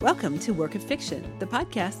Welcome to Work of Fiction, the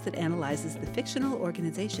podcast that analyzes the fictional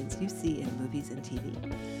organizations you see in movies and TV.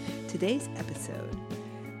 Today's episode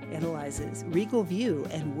analyzes Regal View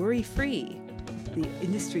and Worry Free, the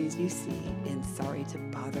industries you see in Sorry to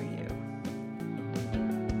Bother You.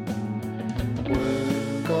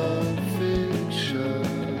 Work of Fiction.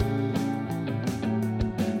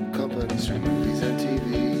 Companies from movies and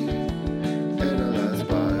TV. Analyzed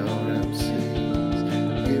by our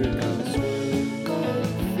MCs. Here it comes. Work of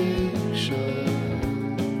Fiction.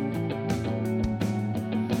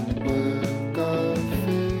 Work of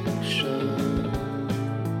Fiction.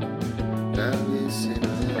 Now listen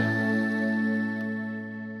up.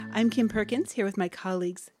 I'm Kim Perkins, here with my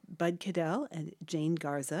colleagues Bud Cadell and Jane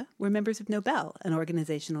Garza. We're members of Nobel, an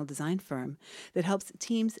organizational design firm that helps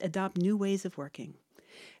teams adopt new ways of working.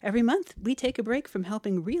 Every month, we take a break from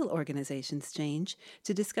helping real organizations change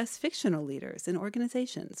to discuss fictional leaders and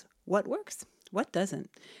organizations. What works? What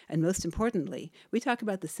doesn't? And most importantly, we talk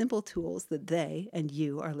about the simple tools that they and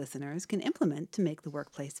you, our listeners, can implement to make the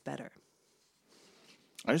workplace better.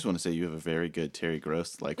 I just want to say you have a very good Terry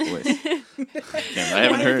Gross-like voice. I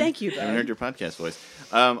haven't heard your podcast voice.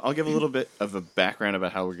 I'll give a little bit of a background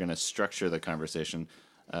about how we're going to structure the conversation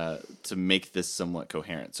to make this somewhat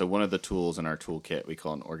coherent. So one of the tools in our toolkit we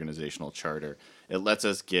call an organizational charter. It lets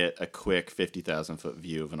us get a quick 50,000-foot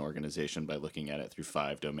view of an organization by looking at it through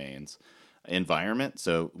 5 domains. Environment,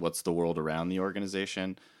 so what's the world around the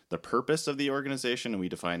organization? The purpose of the organization, and we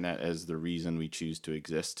define that as the reason we choose to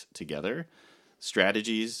exist together.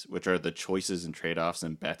 Strategies, which are the choices and trade-offs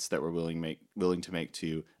and bets that we're willing to make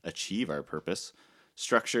to achieve our purpose.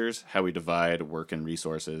 Structures, how we divide work and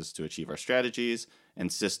resources to achieve our strategies.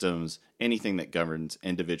 And systems, anything that governs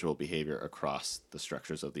individual behavior across the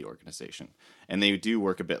structures of the organization. And they do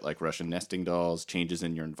work a bit like Russian nesting dolls. Changes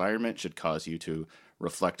in your environment should cause you to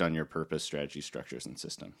reflect on your purpose, strategy, structures, and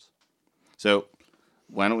systems. So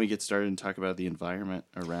why don't we get started and talk about the environment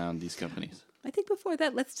around these companies? I think before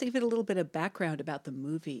that, let's give it a little bit of background about the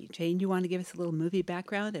movie. Jane, you want to give us a little movie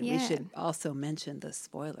background? And we should also mention the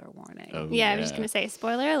spoiler warning. I was just going to say,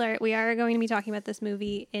 spoiler alert, we are going to be talking about this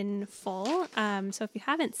movie in full. So if you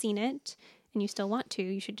haven't seen it and you still want to,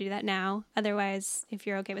 you should do that now. Otherwise, if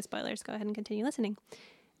you're okay with spoilers, go ahead and continue listening.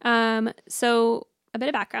 So a bit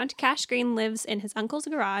of background. Cash Green lives in his uncle's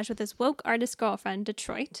garage with his woke artist girlfriend,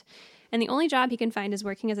 Detroit. And the only job he can find is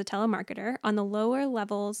working as a telemarketer on the lower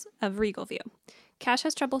levels of Regal View. Cash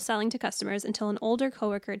has trouble selling to customers until an older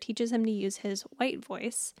coworker teaches him to use his white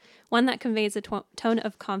voice, one that conveys a tone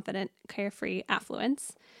of confident, carefree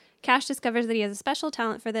affluence. Cash discovers that he has a special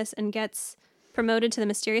talent for this and gets promoted to the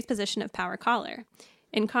mysterious position of power caller.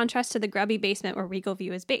 In contrast to the grubby basement where Regal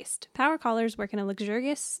View is based, power callers work in a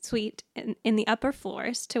luxurious suite in the upper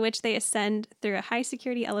floors, to which they ascend through a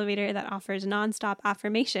high-security elevator that offers nonstop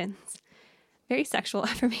affirmations. Very sexual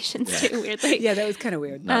affirmations, too, weirdly. Yeah, that was kind of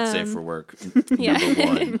weird. Not safe for work. Number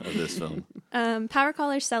 1 of this film. Power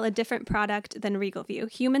callers sell a different product than Regal View,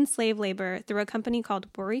 human slave labor through a company called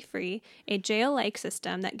Worry Free, a jail-like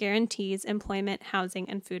system that guarantees employment, housing,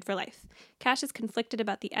 and food for life. Cash is conflicted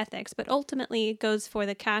about the ethics, but ultimately goes for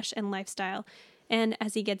the cash and lifestyle. And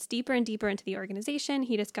as he gets deeper and deeper into the organization,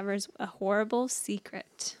 he discovers a horrible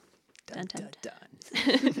secret. Dun, dun,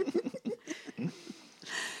 dun.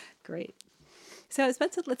 Great. So,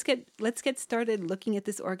 Spencer, let's get started looking at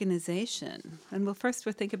this organization, and we'll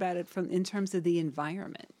think about it in terms of the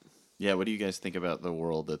environment. Yeah, what do you guys think about the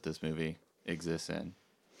world that this movie exists in?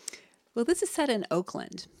 Well, this is set in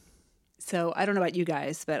Oakland, so I don't know about you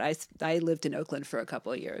guys, but I lived in Oakland for a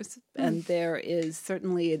couple of years, and there is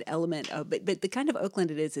certainly an element of, but the kind of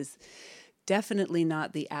Oakland it is definitely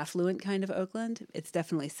not the affluent kind of Oakland. It's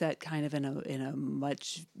definitely set kind of in a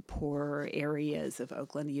much poorer areas of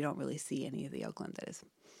Oakland. You don't really see any of the Oakland that is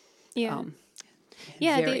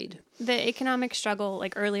varied. The economic struggle,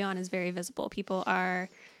 like early on, is very visible.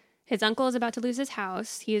 His uncle is about to lose his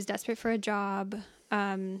house. He is desperate for a job.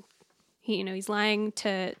 He's lying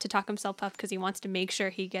to talk himself up because he wants to make sure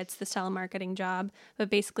he gets this telemarketing job. But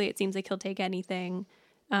basically, it seems like he'll take anything.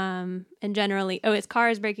 And generally, his car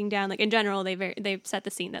is breaking down. Like in general, they've set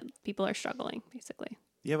the scene that people are struggling, basically.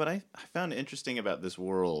 Yeah, what I found interesting about this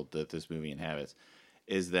world that this movie inhabits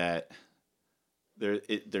is that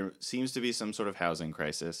there seems to be some sort of housing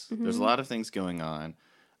crisis. Mm-hmm. There's a lot of things going on.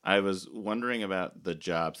 I was wondering about the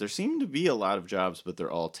jobs. There seem to be a lot of jobs, but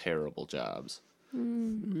they're all terrible jobs.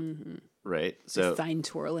 Mm-hmm. Right? So sign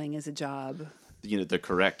twirling is a job. The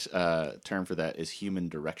correct term for that is human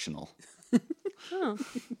directional. Oh.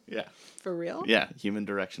 Yeah. For real? Yeah, human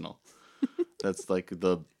directional. That's like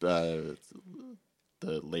the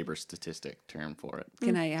the labor statistic term for it.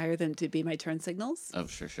 Can I hire them to be my turn signals? Oh,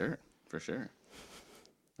 for sure.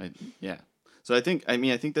 Yeah. So I think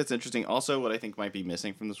that's interesting. Also, what I think might be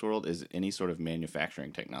missing from this world is any sort of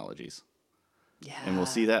manufacturing technologies. Yeah. And we'll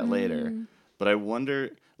see that later. But I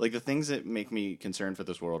wonder, like, the things that make me concerned for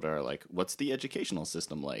this world are, like, what's the educational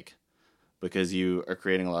system like? Because you are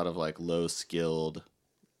creating a lot of, like, low-skilled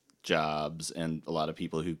jobs and a lot of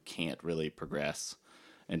people who can't really progress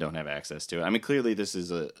and don't have access to it. I mean, clearly this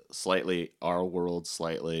is our world,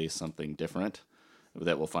 slightly something different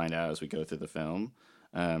that we'll find out as we go through the film.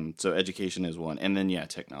 So education is one. And then,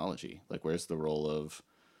 technology. Like, where's the role of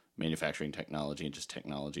manufacturing technology and just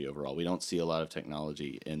technology overall? We don't see a lot of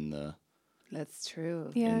technology in the That's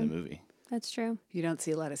true. Yeah, in the movie. That's true. You don't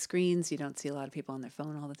see a lot of screens. You don't see a lot of people on their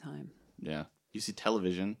phone all the time. Yeah. You see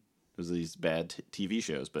television. There's these bad TV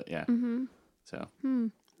shows, but yeah. So.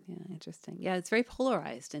 Yeah, interesting. Yeah, it's very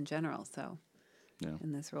polarized in general, so Yeah.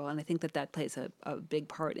 in this role. And I think that plays a big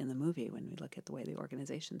part in the movie when we look at the way the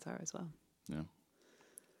organizations are as well. Yeah.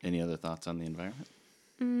 Any other thoughts on the environment?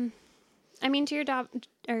 I mean, to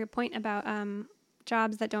your point about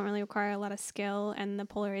jobs that don't really require a lot of skill and the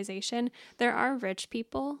polarization, there are rich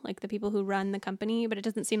people, like the people who run the company, but it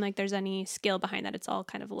doesn't seem like there's any skill behind that. It's all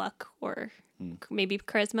kind of luck or maybe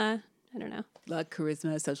charisma. I don't know. Luck,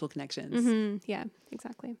 charisma, social connections. Mm-hmm. Yeah,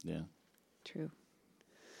 exactly. Yeah. True.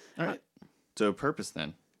 All right. So purpose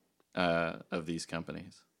then of these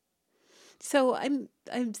companies. So I'm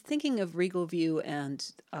thinking of Regal View and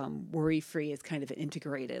Worry Free as kind of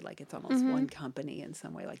integrated, like it's almost one company in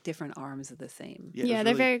some way, like different arms of the same. Yeah,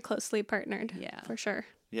 they're very closely partnered. Yeah. For sure.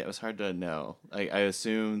 Yeah, it was hard to know. I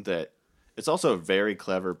assume that it's also a very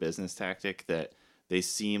clever business tactic that they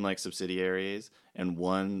seem like subsidiaries, and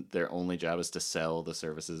one, their only job is to sell the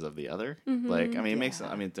services of the other. Like, I mean, it makes.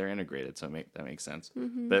 I mean, they're integrated, so that makes sense.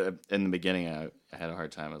 But in the beginning, I had a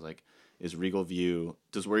hard time. I was like, is Regal View,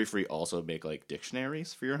 does Worry Free also make like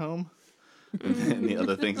dictionaries for your home and the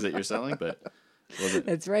other things that you're selling? But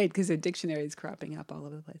That's right, because there are dictionaries cropping up all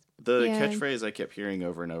over the place. The catchphrase I kept hearing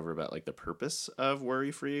over and over about like the purpose of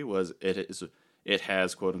Worry Free was it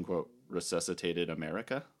has quote unquote resuscitated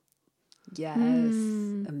America. Yes,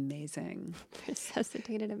 amazing.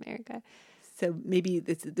 Resuscitated America. So maybe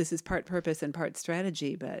this is part purpose and part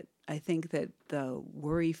strategy, but I think that the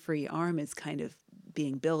worry-free arm is kind of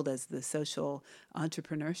being billed as the social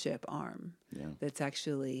entrepreneurship arm that's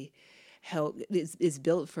actually is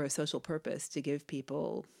built for a social purpose to give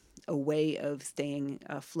people a way of staying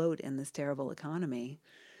afloat in this terrible economy.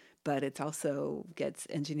 But it also gets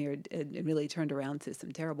engineered and really turned around to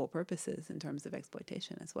some terrible purposes in terms of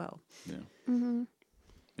exploitation as well. Yeah. Mm-hmm.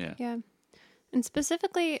 Yeah. Yeah. And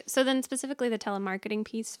specifically the telemarketing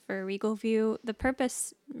piece for Regal View, the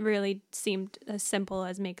purpose really seemed as simple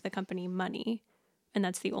as make the company money. And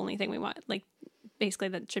that's the only thing we want. Like, basically,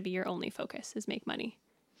 that should be your only focus is make money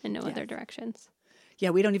and no other directions.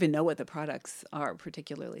 Yeah, we don't even know what the products are,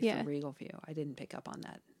 particularly for Regal View. I didn't pick up on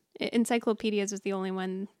that. Encyclopedias was the only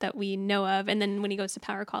one that we know of. And then when he goes to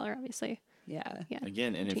Power Caller, obviously. Yeah.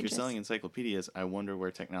 Again, and if you're selling encyclopedias, I wonder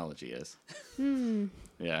where technology is.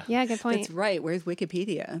 Yeah. Yeah, good point. That's right. Where's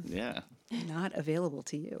Wikipedia? Yeah. Not available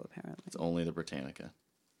to you, apparently. It's only the Britannica.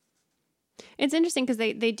 It's interesting because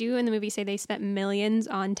they do in the movie say they spent millions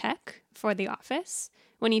on tech for The Office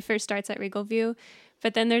when he first starts at Regal View.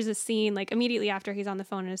 But then there's a scene like immediately after he's on the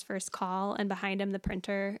phone in his first call, and behind him the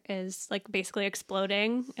printer is like basically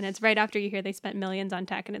exploding. And it's right after you hear they spent millions on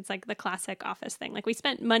tech, and it's like the classic Office thing. Like, we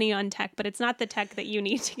spent money on tech, but it's not the tech that you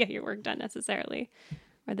need to get your work done necessarily.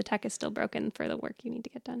 Or the tech is still broken for the work you need to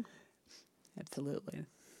get done. Absolutely.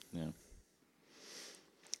 Yeah.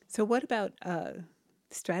 So what about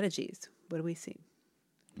strategies? What do we see?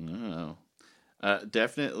 No.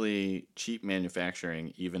 Definitely cheap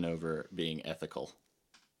manufacturing, even over being ethical.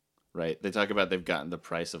 Right? They talk about they've gotten the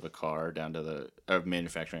price of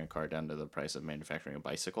manufacturing a car down to the price of manufacturing a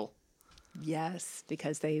bicycle. Yes,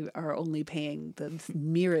 because they are only paying the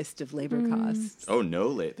merest of labor costs. Oh, no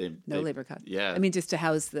labor costs. Yeah. I mean, just to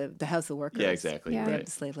house the workers. Yeah, exactly. Yeah. Right.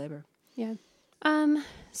 Slave labor. Yeah.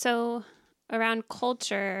 So around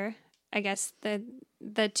culture, I guess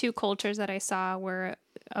the two cultures that I saw were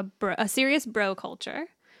a serious bro culture.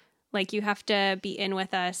 Like, you have to be in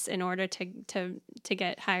with us in order to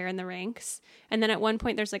get higher in the ranks. And then at one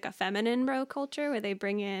point there's like a feminine bro culture where they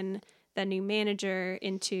bring in the new manager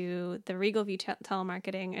into the Regal View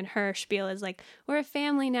telemarketing, and her spiel is like, we're a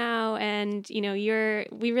family now, and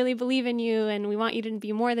we really believe in you, and we want you to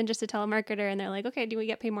be more than just a telemarketer. And they're like, okay, do we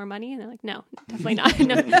get paid more money? And they're like, no, definitely not.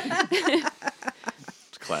 No.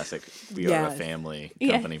 Classic. We are a family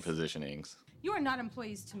company positionings. You are not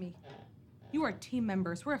employees to me. You are team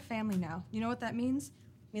members. We're a family now. You know what that means?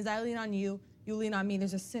 It means I lean on you, you lean on me.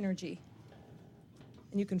 There's a synergy.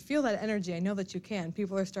 And you can feel that energy. I know that you can.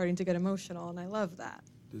 People are starting to get emotional, and I love that.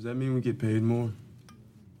 Does that mean we get paid more?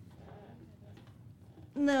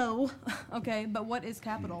 No. Okay, but what is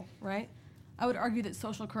capital, right? I would argue that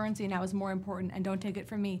social currency now is more important, and don't take it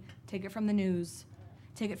from me. Take it from the news.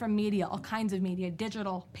 Take it from media, all kinds of media,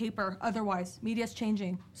 digital, paper, otherwise. Media's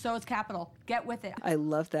changing. So is capital. Get with it. I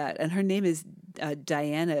love that. And her name is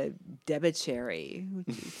Diana Debauchery,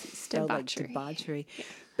 which is spelled like debauchery. Yeah.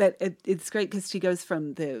 But it's great because she goes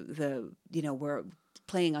from the we're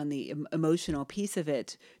playing on the emotional piece of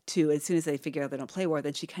it to, as soon as they figure out they don't play war,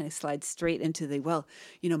 then she kind of slides straight into the,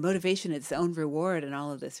 motivation, its own reward, and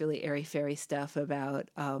all of this really airy-fairy stuff about,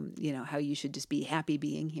 how you should just be happy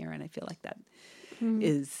being here. And I feel like that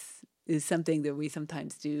is something that we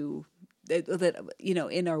sometimes do. That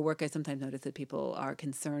in our work, I sometimes notice that people are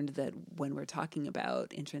concerned that when we're talking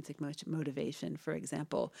about intrinsic motivation, for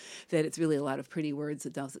example, that it's really a lot of pretty words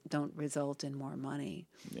that don't result in more money.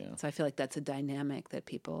 Yeah. So I feel like that's a dynamic that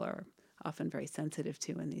people are often very sensitive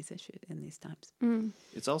to in these issues, in these times.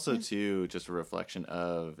 It's also too just a reflection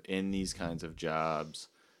of, in these kinds of jobs,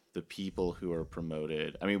 the people who are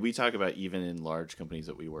promoted. I mean, we talk about, even in large companies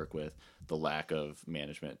that we work with, the lack of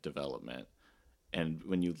management development. And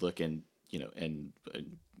when you look in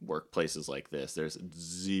workplaces like this, there's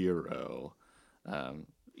zero,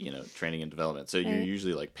 training and development. So you're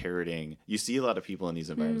usually like parroting. You see a lot of people in these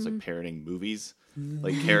environments like parroting movies,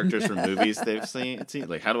 like characters from movies they've seen.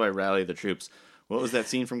 Like, how do I rally the troops? What was that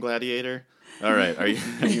scene from Gladiator? All right, are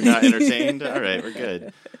you not entertained? All right, we're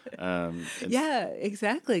good. Yeah,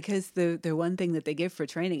 exactly. Because the one thing that they give for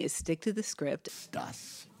training is stick to the script.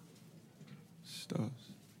 STUS.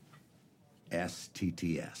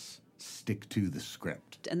 STTS. Stick to the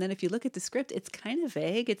script. And then if you look at the script, it's kind of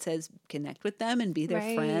vague. It says connect with them and be their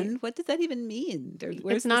friend. What does that even mean?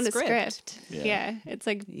 It's not a script. Yeah. It's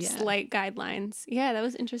like slight guidelines. Yeah, that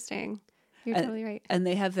was interesting. You're totally right. And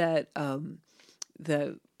they have that,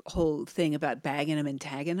 the whole thing about bagging them and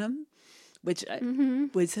tagging them, which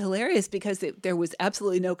was hilarious because there was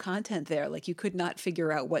absolutely no content there. Like, you could not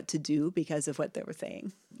figure out what to do because of what they were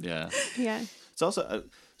saying. Yeah. Yeah. It's also,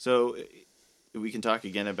 so we can talk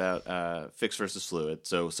again about fixed versus fluid.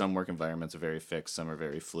 So some work environments are very fixed, some are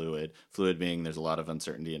very fluid. Fluid being there's a lot of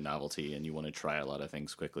uncertainty and novelty, and you want to try a lot of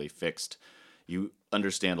things quickly. Fixed, you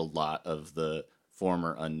understand a lot of the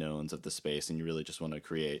former unknowns of the space, and you really just want to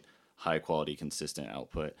create high quality, consistent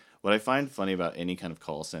output. What I find funny about any kind of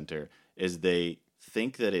call center is they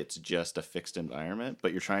think that it's just a fixed environment,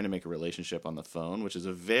 but you're trying to make a relationship on the phone, which is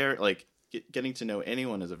a very, like, getting to know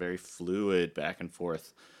anyone is a very fluid back and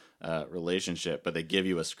forth relationship, but they give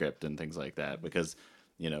you a script and things like that because,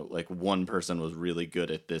 like, one person was really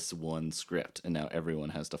good at this one script and now everyone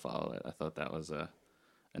has to follow it. I thought that was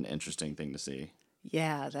an interesting thing to see.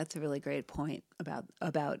 Yeah, that's a really great point about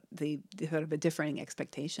the sort of differing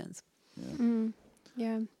expectations. Yeah.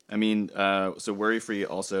 Yeah. I mean, so Worry Free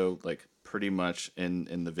also, like, pretty much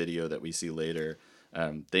in the video that we see later,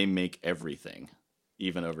 they make everything,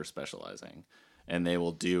 even over specializing, and they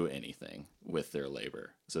will do anything with their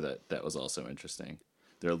labor. So that was also interesting.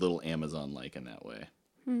 They're a little Amazon-like in that way.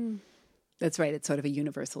 That's right. It's sort of a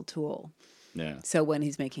universal tool. Yeah. So when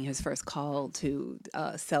he's making his first call to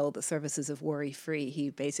sell the services of Worry Free, he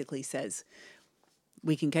basically says,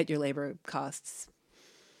 we can cut your labor costs,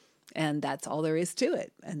 and that's all there is to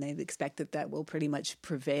it. And they expect that will pretty much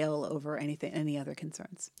prevail over any other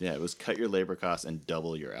concerns. Yeah, it was cut your labor costs and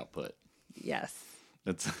double your output. Yes.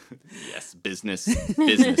 That's business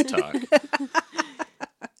talk.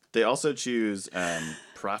 They also choose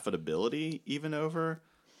profitability even over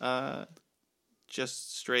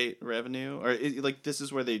just straight revenue, or this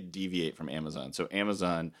is where they deviate from Amazon. So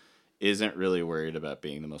Amazon isn't really worried about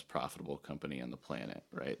being the most profitable company on the planet,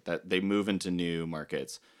 right? That they move into new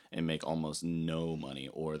markets and make almost no money,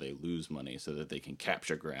 or they lose money so that they can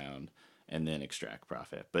capture ground and then extract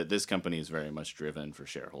profit. But this company is very much driven for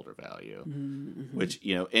shareholder value, which,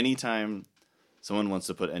 anytime someone wants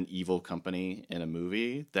to put an evil company in a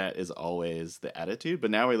movie, that is always the attitude.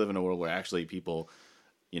 But now we live in a world where actually people,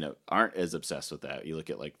 aren't as obsessed with that. You look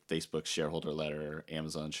at like Facebook's shareholder letter,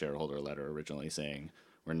 Amazon's shareholder letter originally saying,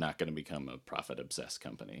 we're not going to become a profit obsessed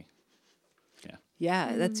company.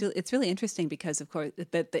 Yeah, it's really interesting because, of course,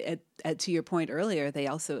 but to your point earlier, they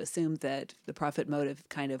also assume that the profit motive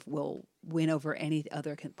kind of will win over any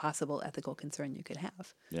other possible ethical concern you could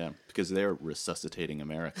have. Yeah, because they're resuscitating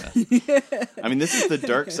America. I mean, this is the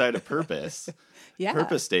dark side of purpose. Yeah.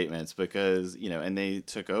 Purpose statements, because, and they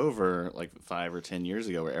took over like 5 or 10 years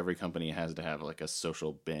ago where every company has to have like a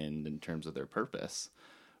social bend in terms of their purpose.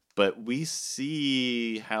 But we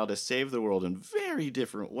see how to save the world in very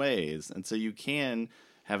different ways. And so you can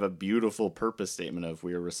have a beautiful purpose statement of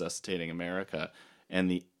we are resuscitating America,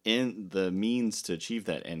 and the means to achieve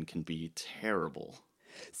that end can be terrible.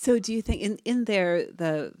 So do you think in there,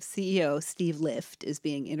 the CEO, Steve Lift, is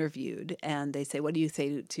being interviewed, and they say, what do you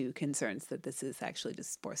say to concerns that this is actually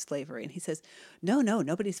just forced slavery? And he says, no,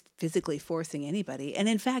 nobody's physically forcing anybody. And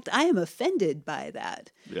in fact, I am offended by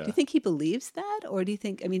that. Yeah. Do you think he believes that? Or do you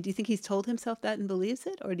think he's told himself that and believes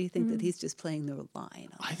it? Or do you think that he's just playing the line?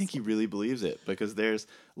 I think he really believes it, because there's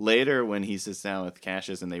later when he sits down with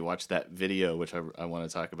Cassius and they watch that video, which I want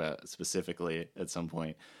to talk about specifically at some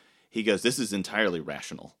point. He goes, this is entirely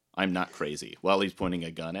rational. I'm not crazy, while he's pointing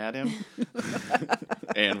a gun at him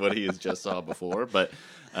and what he has just saw before. But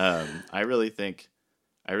I really think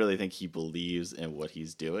he believes in what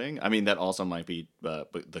he's doing. I mean, that also might be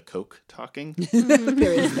the Coke talking.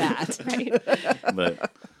 There is that. Right. But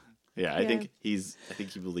yeah, I think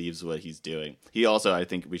he believes what he's doing. He also, I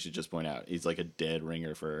think we should just point out, he's like a dead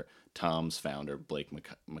ringer for Tom's founder, Blake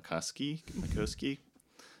McCoskey.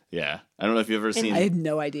 Yeah. I don't know if you've ever seen... I had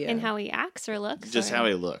no idea. And how he acts or looks? Just how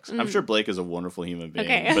he looks. I'm sure Blake is a wonderful human being.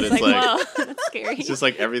 Okay, but I was it's well, that's scary. It's just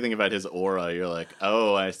like everything about his aura. You're like,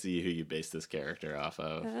 oh, I see who you base this character off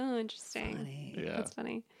of. Oh, interesting. Funny. Yeah. That's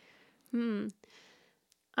funny.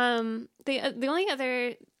 The only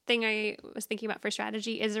other thing I was thinking about for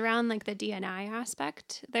strategy is around like the D&I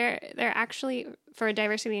aspect. They're actually, for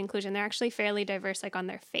diversity and inclusion, they're actually fairly diverse, like on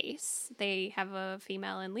their face. They have a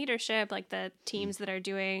female in leadership. Like the teams that are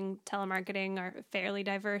doing telemarketing are fairly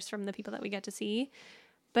diverse from the people that we get to see.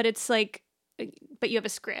 But it's like, but you have a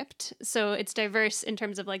script, so it's diverse in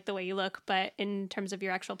terms of like the way you look, but in terms of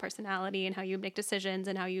your actual personality and how you make decisions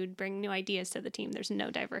and how you would bring new ideas to the team, there's no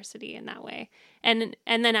diversity in that way. And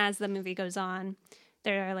then as the movie goes on,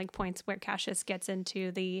 there are like points where Cassius gets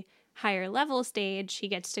into the higher level stage. He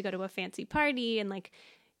gets to go to a fancy party and like,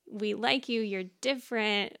 we like you, you're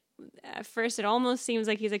different. At first it almost seems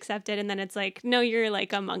like he's accepted, and then it's like, no, you're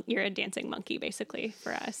like you're a dancing monkey basically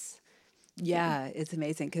for us. Yeah, it's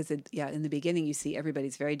amazing because in the beginning you see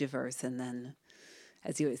everybody's very diverse, and then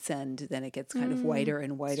as you ascend, then it gets kind of whiter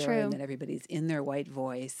and whiter, and then everybody's in their white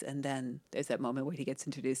voice, and then there's that moment where he gets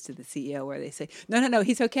introduced to the CEO where they say, no,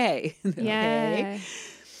 he's okay. Yeah. Okay.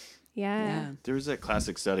 Yeah. There was that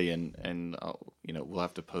classic study, and we'll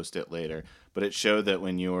have to post it later, but it showed that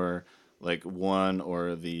when you're like one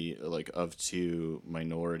or the like of two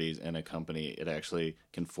minorities in a company, it actually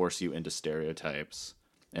can force you into stereotypes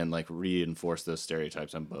and like reinforce those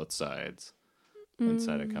stereotypes on both sides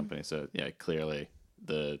inside a company. So yeah, clearly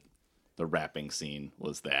the rapping scene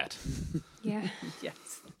was that. Yeah.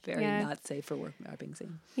 Yes. Very not safe for work rapping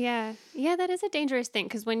scene. Yeah. Yeah, that is a dangerous thing,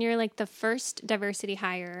 because when you're like the first diversity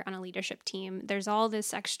hire on a leadership team, there's all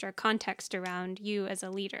this extra context around you as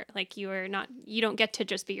a leader. Like you don't get to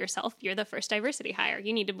just be yourself. You're the first diversity hire.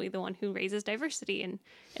 You need to be the one who raises diversity, and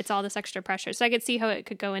it's all this extra pressure. So I could see how it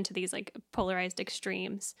could go into these like polarized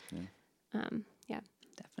extremes. Yeah.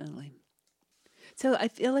 Definitely. So I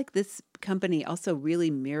feel like this company also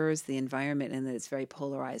really mirrors the environment in that it's very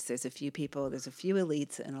polarized. There's a few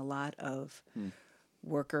elites, and a lot of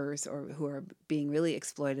workers who are being really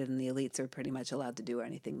exploited, and the elites are pretty much allowed to do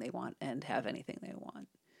anything they want and have anything they want.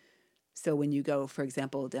 So when you go, for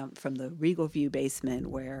example, down from the Regal View basement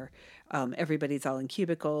where everybody's all in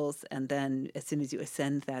cubicles, and then as soon as you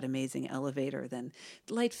ascend that amazing elevator, then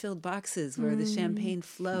light-filled boxes where the champagne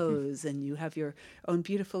flows, and you have your own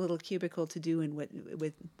beautiful little cubicle to do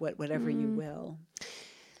with whatever you will.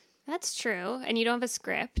 That's true. And you don't have a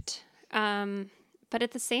script. But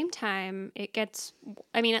at the same time, it gets,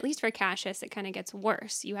 I mean, at least for Cassius, it kind of gets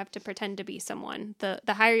worse. You have to pretend to be someone. The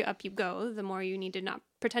higher up you go, the more you need to not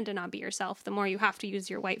pretend to not be yourself. The more you have to use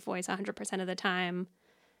your white voice 100% of the time.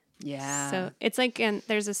 Yeah. So it's like, and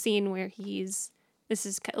there's a scene where this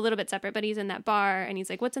is a little bit separate, but he's in that bar and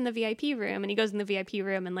he's like, what's in the VIP room? And he goes in the VIP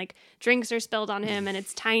room and like drinks are spilled on him and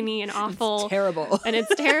it's tiny and awful. It's terrible. And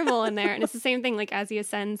it's terrible in there. And it's the same thing, like as he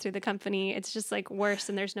ascends through the company, it's just like worse,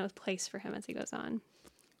 and there's no place for him as he goes on.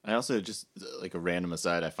 I also, just like a random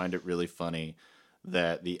aside, I find it really funny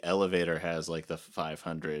that the elevator has like the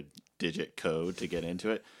 500 digit code to get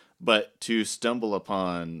into it, But to stumble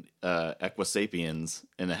upon Equisapiens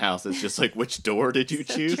in the house, it's just like, which door did you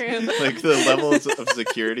choose? True. Like the levels of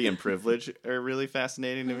security and privilege are really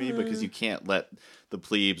fascinating to me because you can't let the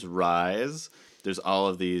plebes rise. There's all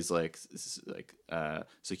of these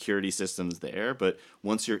security systems there, but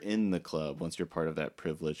once you're in the club, once you're part of that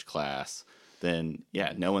privileged class, then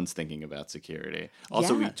no one's thinking about security.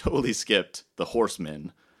 Also, we totally skipped the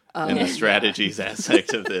horsemen. And the strategies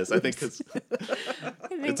aspect of this. I think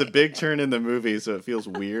it's a big turn in the movie, so it feels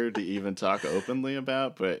weird to even talk openly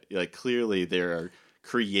about, but like clearly they're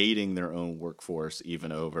creating their own workforce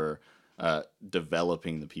even over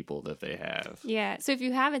developing the people that they have. Yeah, so if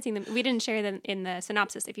you haven't seen them, we didn't share them in the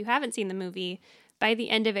synopsis. If you haven't seen the movie, by the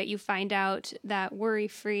end of it, you find out that Worry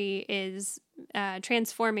Free is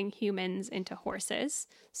transforming humans into horses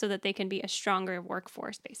so that they can be a stronger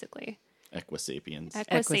workforce, basically. Equisapiens.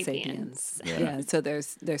 Yeah, so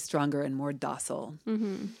they're stronger and more docile.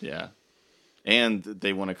 Mm-hmm. Yeah. And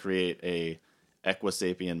they want to create a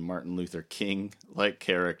Equisapien Martin Luther King-like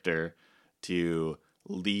character to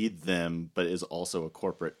lead them, but is also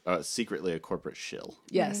secretly a corporate shill.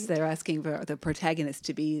 Yes, they're asking for the protagonist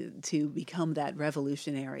to become that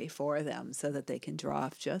revolutionary for them so that they can draw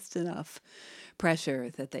off just enough pressure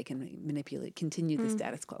that they can continue the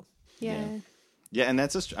status quo. Yeah. Yeah, and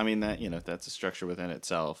that's that's a structure within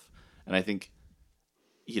itself. And I think,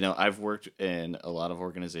 I've worked in a lot of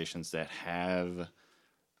organizations that have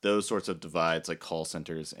those sorts of divides, like call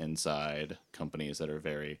centers inside companies that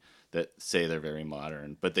say they're very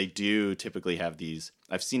modern. But they do typically have these,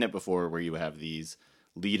 I've seen it before, where you have these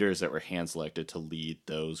leaders that were hand-selected to lead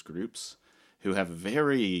those groups who have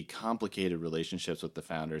very complicated relationships with the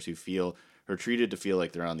founders, who are treated to feel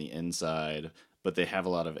like they're on the inside, but they have a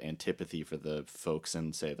lot of antipathy for the folks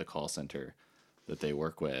in, say, the call center that they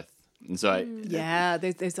work with. And so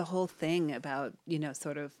there's a whole thing about,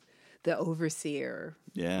 sort of the overseer,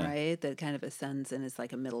 right? That kind of ascends and is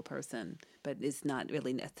like a middle person, but is not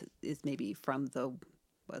really, is maybe from the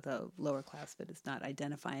lower class, but is not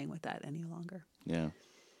identifying with that any longer. Yeah.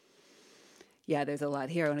 Yeah, there's a lot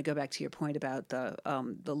here. I want to go back to your point about the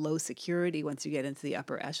low security once you get into the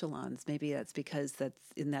upper echelons. Maybe that's because that's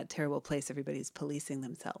in that terrible place, everybody's policing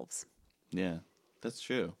themselves. Yeah, that's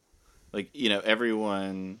true. Like,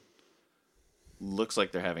 everyone looks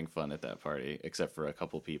like they're having fun at that party, except for a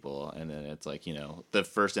couple people. And then it's like, the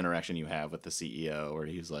first interaction you have with the CEO where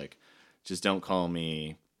he's like, just don't call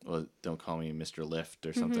me Mr. Lift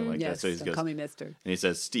or something like that. So he goes, call me Mr. And he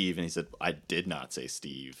says Steve, and he said, I did not say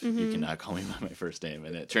Steve. You cannot call me by my first name.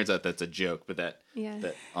 And it turns out that's a joke, but that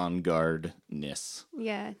on guardness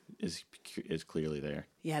is clearly there.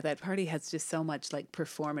 Yeah, that party has just so much like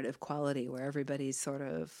performative quality where everybody's sort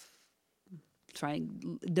of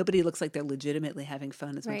nobody looks like they're legitimately having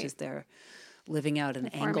fun as much as they're living out an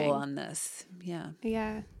angle on this. Yeah.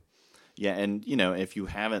 Yeah. Yeah, and if you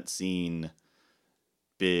haven't seen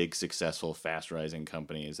big, successful, fast-rising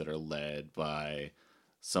companies that are led by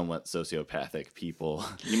somewhat sociopathic people,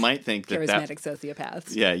 you might think that charismatic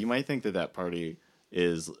sociopaths. Yeah, you might think that party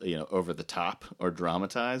is over the top or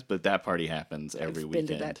dramatized, but that party happens every weekend.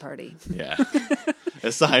 Been to that party. Yeah.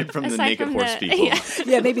 Aside from the naked horse people.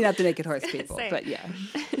 Yeah, maybe not the naked horse people, but yeah.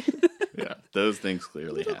 Yeah, those things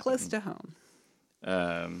clearly happen. Close to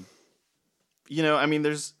home.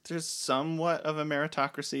 There's somewhat of a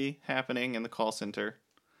meritocracy happening in the call center,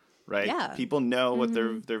 right? Yeah. People know what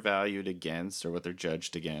they're valued against or what they're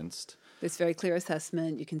judged against. There's very clear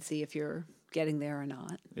assessment. You can see if you're getting there or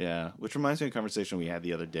not. Yeah, which reminds me of a conversation we had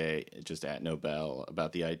the other day just at Nobel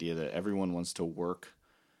about the idea that everyone wants to work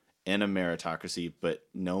in a meritocracy, but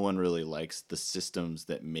no one really likes the systems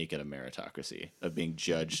that make it a meritocracy of being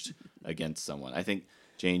judged against someone. I think,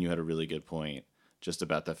 Jane, you had a really good point just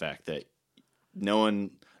about the fact that no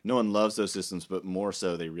one loves those systems, but more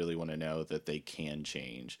so they really want to know that they can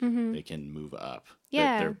change. They can move up.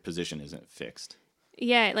 Yeah. That their position isn't fixed.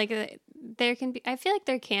 Yeah, like I feel like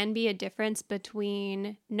there can be a difference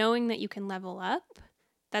between knowing that you can level up.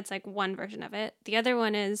 That's like one version of it. The other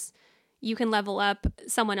one is you can level up,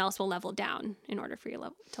 someone else will level down in order for you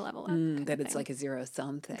to level up. That it's like a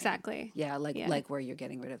zero-sum thing. Exactly. Yeah, like where you're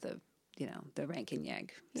getting rid of the rank and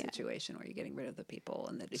yank situation where you're getting rid of the people,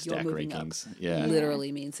 and that if Stack you're moving rankings. up,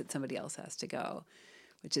 literally means that somebody else has to go,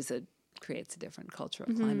 which creates a different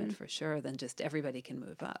cultural climate for sure than just everybody can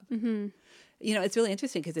move up. It's really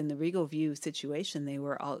interesting because in the Regal View situation,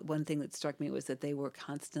 one thing that struck me was that they were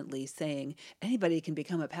constantly saying anybody can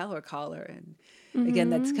become a power caller, and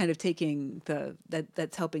again, that's kind of taking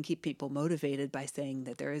that's helping keep people motivated by saying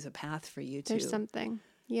that there is a path for you to There's something.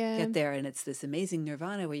 Yeah. Get there, and it's this amazing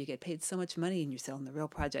nirvana where you get paid so much money and you're selling the real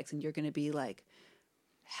projects, and you're going to be like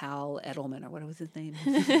Hal Edelman, or what was his name?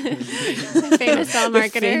 Famous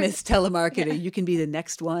telemarketer. Famous telemarketer. You can be the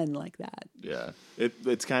next one like that. Yeah.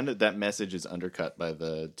 It's kind of, that message is undercut by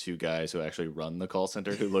the two guys who actually run the call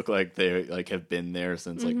center, who look like they like have been there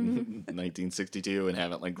since like 1962 and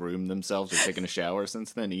haven't like groomed themselves or taken a shower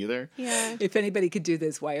since then either. Yeah. If anybody could do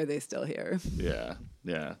this, why are they still here? Yeah.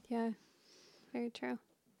 Yeah. Very true.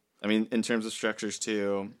 I mean, in terms of structures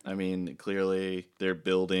too, I mean, clearly they're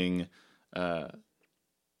building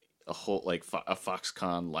a whole, like a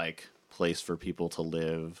Foxconn like place for people to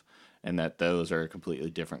live, and that those are a completely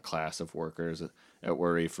different class of workers at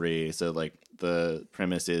Worry Free. So like the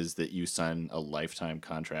premise is that you sign a lifetime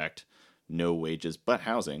contract, no wages but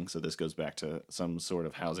housing. So this goes back to some sort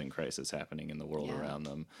of housing crisis happening in the world around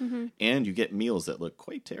them. And you get meals that look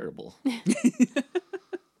quite terrible.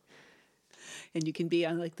 And you can be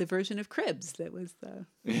on like the version of Cribs that was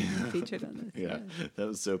featured on this. Yeah, that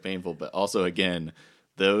was so painful. But also, again,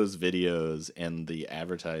 those videos and the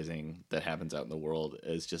advertising that happens out in the world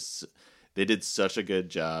is just, they did such a good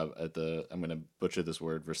job at I'm going to butcher this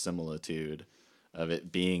word, verisimilitude, of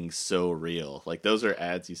it being so real. Like those are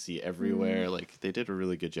ads you see everywhere. Like they did a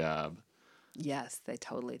really good job. Yes, they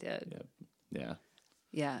totally did. Yeah.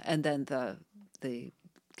 Yeah, and then the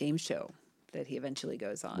game show that he eventually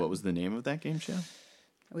goes on. What was the name of that game show?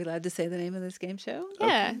 Are we allowed to say the name of this game show?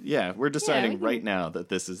 Yeah. Yeah, we're deciding right now that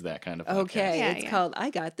this is that kind of podcast. Okay, Yeah, it's called I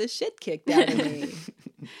Got the Shit Kicked Out of Me.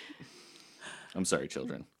 I'm sorry,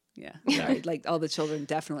 children. Yeah, sorry. Like all the children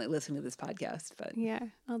definitely listen to this podcast, but Yeah.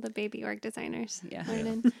 All the baby org designers. Yeah.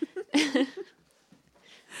 Learning.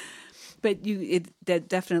 but that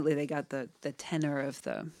definitely they got the tenor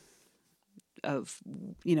of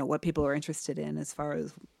what people are interested in as far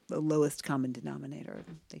as the lowest common denominator.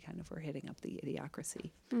 They kind of were hitting up the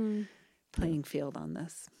idiocracy playing field on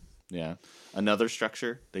this. Yeah. Another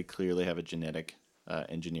structure, they clearly have a genetic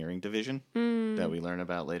engineering division that we learn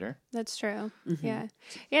about later. That's true. Yeah.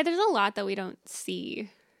 Yeah, there's a lot that we don't see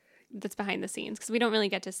that's behind the scenes because we don't really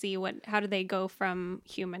get to see how do they go from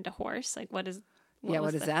human to horse? Like what does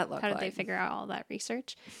that look like? How did they figure out all that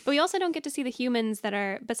research? But we also don't get to see the humans that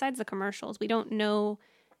are, besides the commercials, we don't know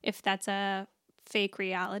if that's a fake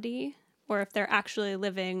reality or if they're actually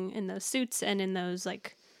living in those suits and in those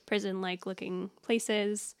like prison-like looking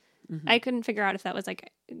places. I couldn't figure out if that was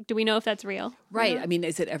like, do we know if that's real? Right. I mean,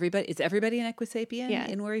 is everybody an Equisapien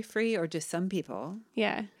in Worry Free or just some people?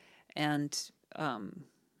 Yeah. And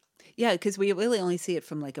because we really only see it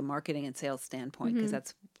from like a marketing and sales standpoint because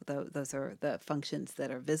that's those are the functions that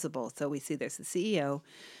are visible. So we see there's the CEO,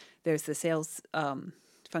 there's the sales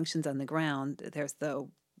functions on the ground, there's the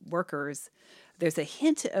workers. There's a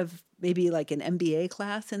hint of maybe like an MBA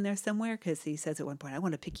class in there somewhere because he says at one point, I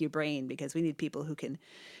want to pick your brain because we need people who can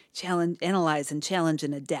analyze and challenge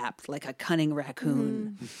and adapt like a cunning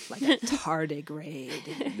raccoon, like a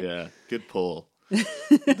tardigrade. Yeah, good pull.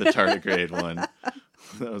 The tardigrade one.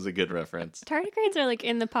 That was a good reference. Tardigrades are like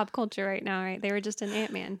in the pop culture right now, right? They were just in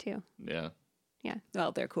Ant-Man too. Yeah. Yeah.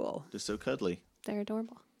 Well, they're cool. Just so cuddly. They're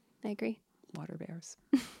adorable. I agree. Water bears.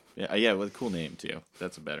 Yeah, with a cool name too.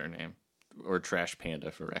 That's a better name. Or Trash Panda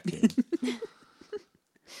for raccoon.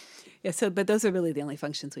 Yeah, but those are really the only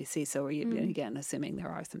functions we see. So we again, assuming there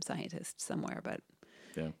are some scientists somewhere, but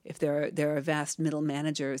if there are vast middle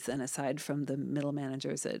managers, and aside from the middle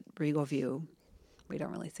managers at Regal View, we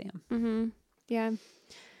don't really see them. Yeah.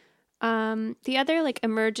 The other like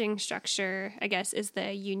emerging structure, I guess, is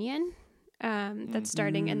the union that's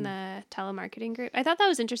starting in the telemarketing group. I thought that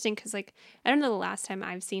was interesting because, like, I don't know the last time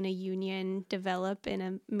I've seen a union develop in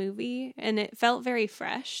a movie, and it felt very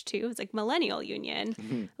fresh too. It was like millennial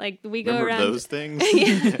union. Like we go around those things.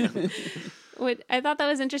 I thought that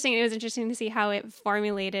was interesting. It was interesting to see how it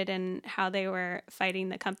formulated and how they were fighting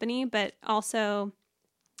the company, but also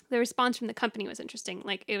the response from the company was interesting.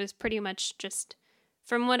 Like it was pretty much just,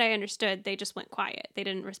 from what I understood, they just went quiet. They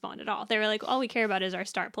didn't respond at all. They were like, all we care about is our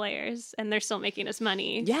star players, and they're still making us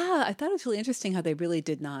money. Yeah, I thought it was really interesting how they really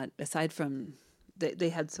did not, aside from, they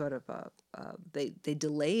had sort of they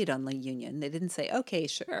delayed on the union. They didn't say, okay,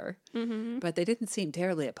 sure, but they didn't seem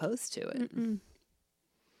terribly opposed to it.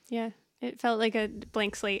 Yeah, it felt like a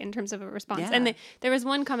blank slate in terms of a response. Yeah. And there was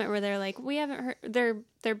one comment where they're like, we haven't heard,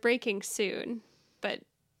 they're breaking soon, but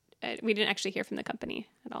we didn't actually hear from the company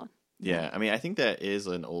at all. Yeah, I mean, I think that is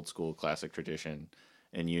an old school classic tradition,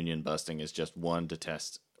 and union busting is just one to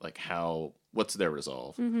test, like, what's their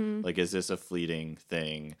resolve? Like, is this a fleeting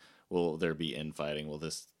thing? Will there be infighting? Will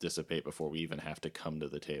this dissipate before we even have to come to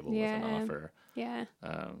the table with an offer? Yeah.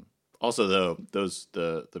 Also, though,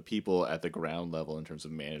 the people at the ground level in terms of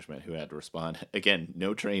management who had to respond, again,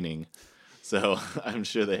 no training, So I'm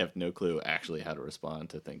sure they have no clue actually how to respond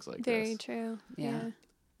to things like Very this. true. Yeah.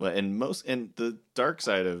 Well, and the dark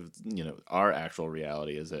side of, our actual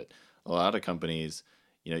reality is that a lot of companies,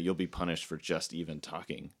 you'll be punished for just even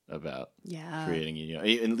talking about creating,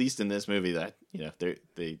 at least in this movie that,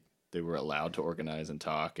 they were allowed to organize and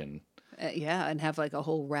talk and and have like a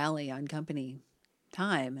whole rally on company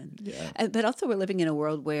time. But also we're living in a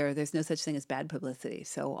world where there's no such thing as bad publicity.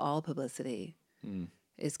 So all publicity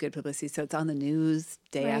is good publicity. So it's on the news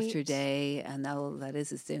day after day, and all that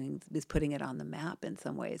is putting it on the map in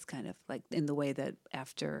some ways, kind of like in the way that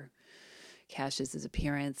after Cash's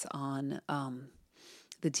appearance on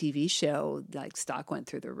the TV show, like stock went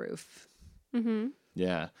through the roof. Mm-hmm.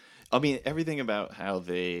 Yeah. I mean, everything about how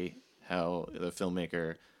the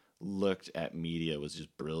filmmaker looked at media was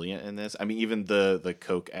just brilliant in this. I mean, even the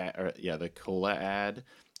Coke ad, the cola ad,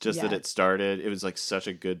 that it started, it was like such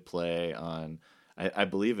a good play on, I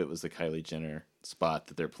believe it was the Kylie Jenner spot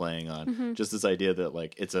that they're playing on. Mm-hmm. Just this idea that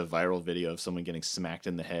like it's a viral video of someone getting smacked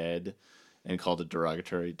in the head and called a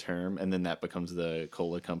derogatory term, and then that becomes the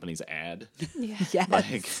cola company's ad. Yeah. Yes.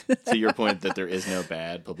 Like, to your point that there is no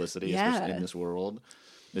bad publicity, especially in this world.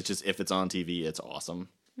 It's just, if it's on TV, it's awesome.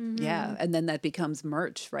 Mm-hmm. Yeah, and then that becomes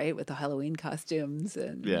merch, right, with the Halloween costumes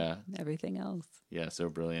and everything else. Yeah, so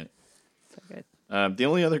brilliant. So good. The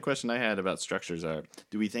only other question I had about structures are: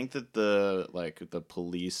 do we think that the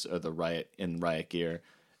police or the riot gear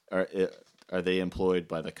are they employed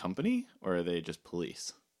by the company, or are they just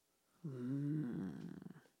police?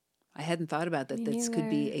 I hadn't thought about that. This could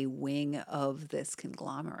be a wing of this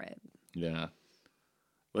conglomerate. Yeah.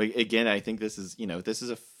 Like, again, I think this is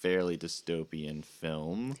a fairly dystopian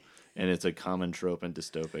film, and it's a common trope in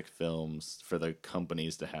dystopic films for the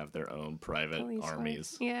companies to have their own private Police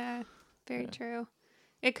armies. work. Yeah, very true.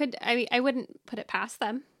 It could, I wouldn't put it past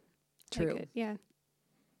them. True. I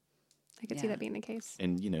could see that being the case.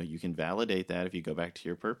 And, you can validate that if you go back to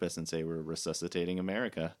your purpose and say we're resuscitating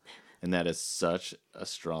America. And that is such a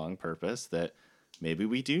strong purpose that maybe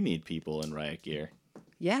we do need people in riot gear.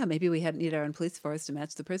 Yeah, maybe we need our own police force to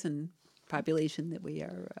match the prison population that we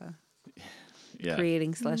are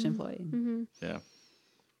creating / employing. Mm-hmm. Yeah.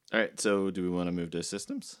 All right. So do we want to move to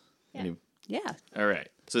systems? Yeah. All right.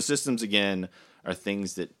 So systems, again, are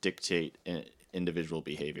things that dictate individual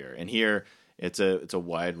behavior. And here it's a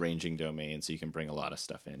wide-ranging domain, so you can bring a lot of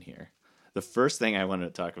stuff in here. The first thing I wanted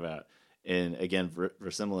to talk about, and again,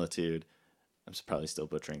 verisimilitude, I'm probably still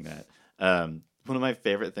butchering that. One of my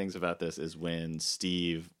favorite things about this is when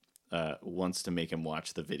Steve wants to make him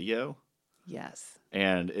watch the video. Yes.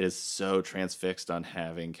 And is so transfixed on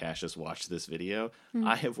having Cassius watch this video.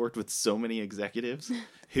 I have worked with so many executives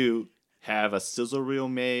who have a sizzle reel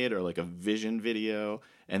made or like a vision video,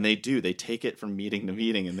 and they take it from meeting to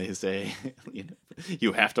meeting, and they say,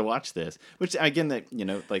 you have to watch this. Which, again,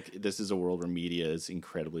 this is a world where media is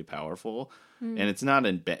incredibly powerful, and it's not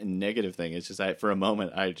a negative thing. It's just for a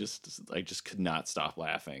moment I just could not stop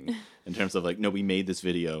laughing in terms of no, we made this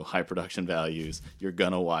video, high production values. You're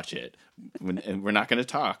gonna watch it, and we're not gonna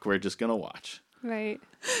talk. We're just gonna watch. Right.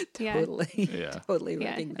 Totally. Yeah. Totally Yeah.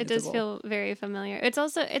 recognizable. It does feel very familiar. It's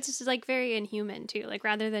just very inhuman too. Like,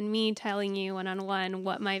 rather than me telling you one-on-one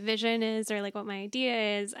what my vision is or what my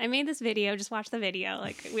idea is, I made this video, just watch the video.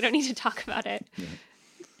 We don't need to talk about it.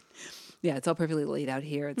 Yeah, it's all perfectly laid out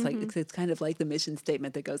here. It's it's kind of like the mission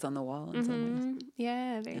statement that goes on the wall in some ways.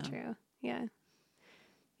 Yeah, very true. Yeah.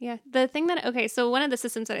 Yeah. The thing so one of the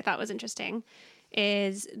systems that I thought was interesting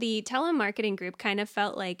is the telemarketing group kind of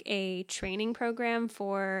felt like a training program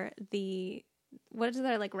for what is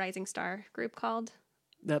their Rising Star group called?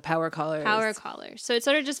 The Power Callers. Power Callers. So it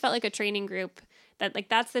sort of just felt like a training group that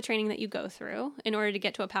that's the training that you go through in order to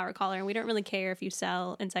get to a Power Caller. And we don't really care if you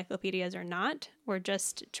sell encyclopedias or not. We're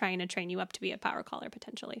just trying to train you up to be a Power Caller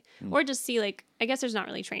potentially. Or just see I guess there's not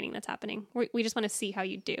really training that's happening. We just want to see how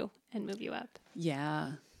you do and move you up.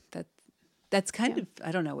 Yeah. That's kind of,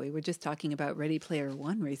 I don't know, we were just talking about Ready Player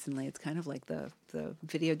One recently. It's kind of like the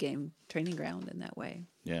video game training ground in that way.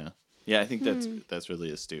 Yeah. Yeah, I think that's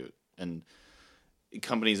really astute. And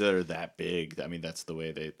companies that are that big, I mean, that's the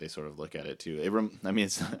way they sort of look at it too.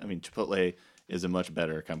 Chipotle is a much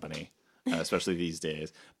better company, especially these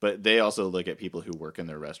days. But they also look at people who work in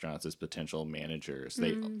their restaurants as potential managers.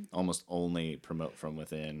 They almost only promote from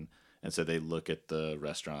within. And so they look at the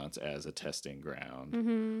restaurants as a testing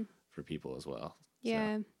ground for people as well.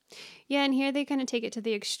 Yeah. So. Yeah, and here they kind of take it to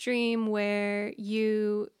the extreme where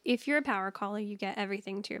if you're a Power Caller, you get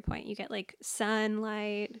everything, to your point. You get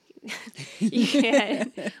sunlight, you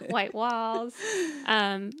get white walls.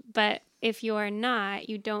 But if you're not,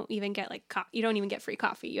 you don't even get like you don't even get free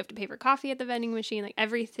coffee. You have to pay for coffee at the vending machine, like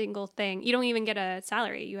every single thing. You don't even get a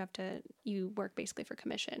salary. You work basically for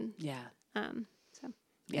commission. Yeah. So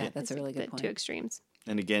yeah, that's a really good point. Two extremes.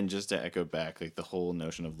 And again, just to echo back, like the whole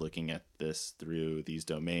notion of looking at this through these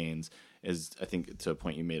domains is, I think, to a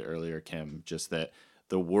point you made earlier, Kim, just that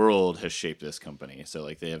the world has shaped this company. So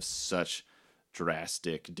like they have such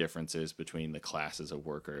drastic differences between the classes of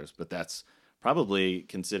workers, but that's probably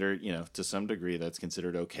considered, to some degree, that's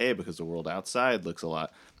considered okay because the world outside looks a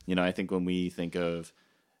lot. I think when we think of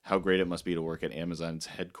how great it must be to work at Amazon's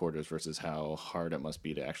headquarters versus how hard it must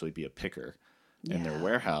be to actually be a picker in their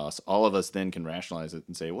warehouse, all of us then can rationalize it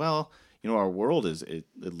and say, well, our world it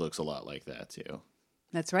looks a lot like that too.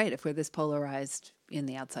 That's right. If we're this polarized in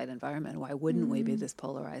the outside environment, why wouldn't we be this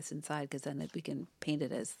polarized inside? Because then we can paint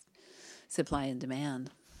it as supply and demand.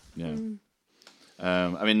 Yeah.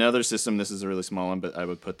 Another system, this is a really small one, but I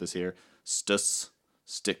would put this here.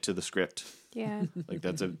 Stick to the script. Yeah. Like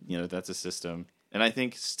that's a system. And I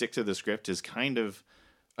think stick to the script is kind of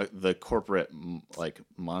the corporate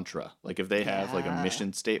mantra. Like if they have like a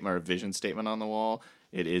mission statement or a vision statement on the wall,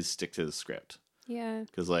 it is stick to the script. Yeah.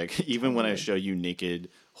 Because even when I show you naked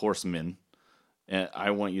horsemen,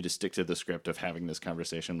 I want you to stick to the script of having this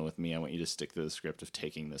conversation with me. I want you to stick to the script of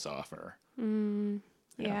taking this offer.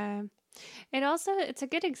 Yeah. It's a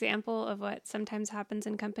good example of what sometimes happens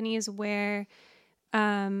in companies where,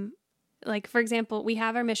 for example, we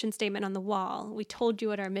have our mission statement on the wall. We told you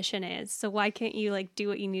what our mission is. So why can't you do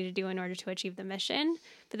what you need to do in order to achieve the mission?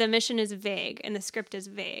 But the mission is vague and the script is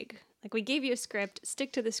vague. Like we gave you a script,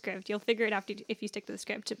 stick to the script. You'll figure it out if you stick to the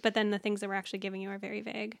script. But then the things that we're actually giving you are very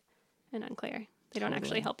vague and unclear. They don't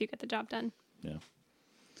actually help you get the job done. Yeah.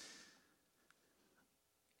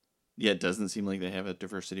 Yeah, it doesn't seem like they have a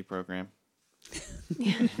diversity program.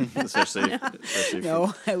 especially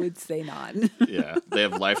no, I would say not. Yeah, they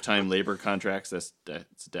have lifetime labor contracts. That's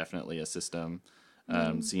definitely a system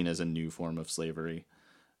seen as a new form of slavery.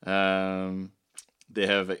 They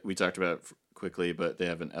have, we talked about it quickly, but they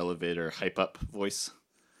have an elevator hype up voice.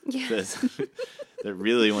 Yeah. That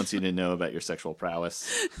really wants you to know about your sexual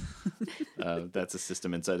prowess. That's a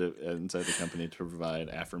system inside the company to provide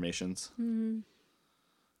affirmations. Mm-hmm.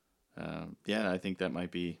 I think that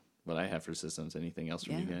might be what I have for systems. Anything else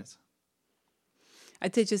from you guys?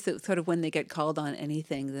 I'd say just that sort of when they get called on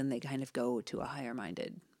anything, then they kind of go to a higher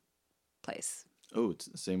minded place. Oh,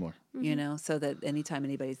 say more. Mm-hmm. So that anytime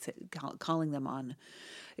anybody's calling them on,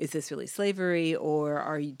 is this really slavery, or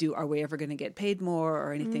are we ever going to get paid more,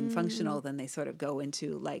 or anything functional? Then they sort of go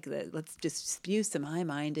into let's just spew some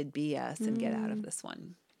high-minded BS and get out of this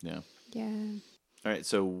one. Yeah. Yeah. All right.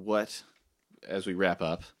 So as we wrap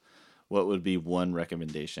up, what would be one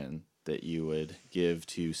recommendation that you would give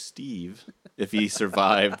to Steve if he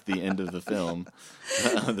survived the end of the film,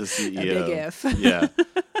 the CEO? A big if. Yeah.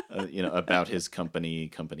 About his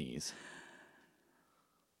companies.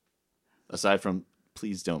 Aside from,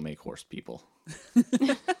 please don't make horse people.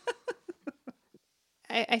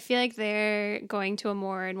 I feel like they're going to a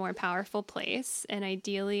more and more powerful place, and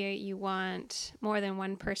ideally you want more than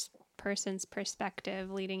one person's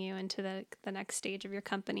perspective leading you into the next stage of your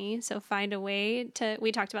company. So find a way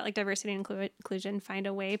we talked about diversity and inclusion, find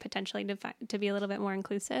a way potentially to be a little bit more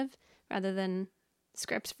inclusive rather than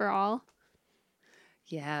scripts for all.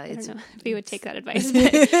 Yeah, I don't know if he would take that advice.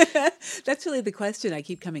 That's really the question I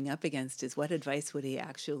keep coming up against, is what advice would he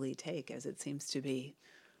actually take, as it seems to be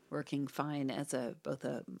working fine as both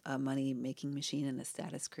a money-making machine and a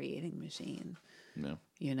status-creating machine. No.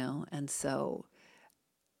 And so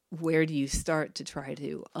where do you start to try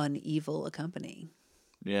to unevil a company?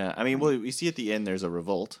 Yeah, we see at the end there's a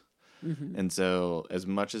revolt. Mm-hmm. And so as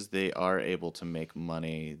much as they are able to make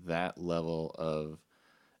money, that level of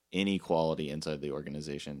inequality inside the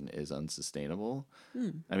organization is unsustainable.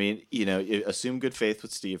 Assume good faith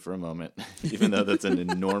with Steve for a moment, even though that's an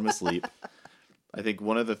enormous leap. I think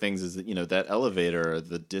one of the things is that, that elevator,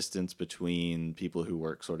 the distance between people who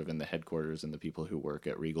work sort of in the headquarters and the people who work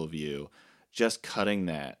at Regal View, just cutting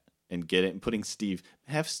that and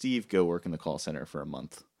have Steve go work in the call center for a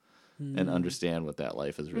month and understand what that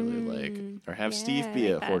life is really like. Or have Steve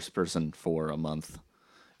be a horse person for a month,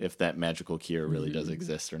 if that magical cure really does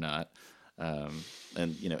exist or not.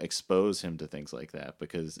 And expose him to things like that,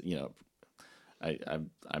 because,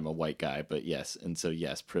 I'm a white guy, but yes. And so,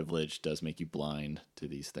 yes, privilege does make you blind to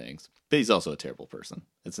these things, but he's also a terrible person.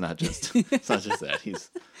 It's not just that he's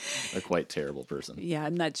a quite terrible person. Yeah.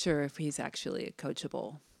 I'm not sure if he's actually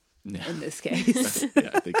coachable in this case. Yeah,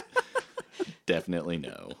 I think definitely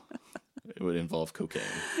no. It would involve cocaine.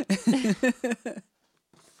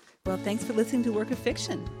 Well, thanks for listening to Work of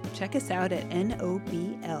Fiction. Check us out at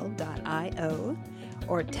nobl.io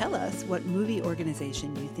or tell us what movie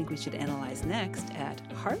organization you think we should analyze next at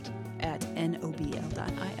heart@nobl.io.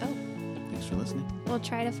 Thanks for listening. We'll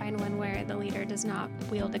try to find one where the leader does not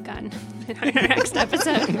wield a gun in our next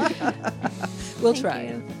episode. We'll Thank try.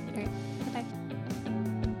 you. All right. Bye-bye.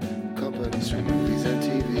 Companies from movies and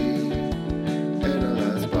TV.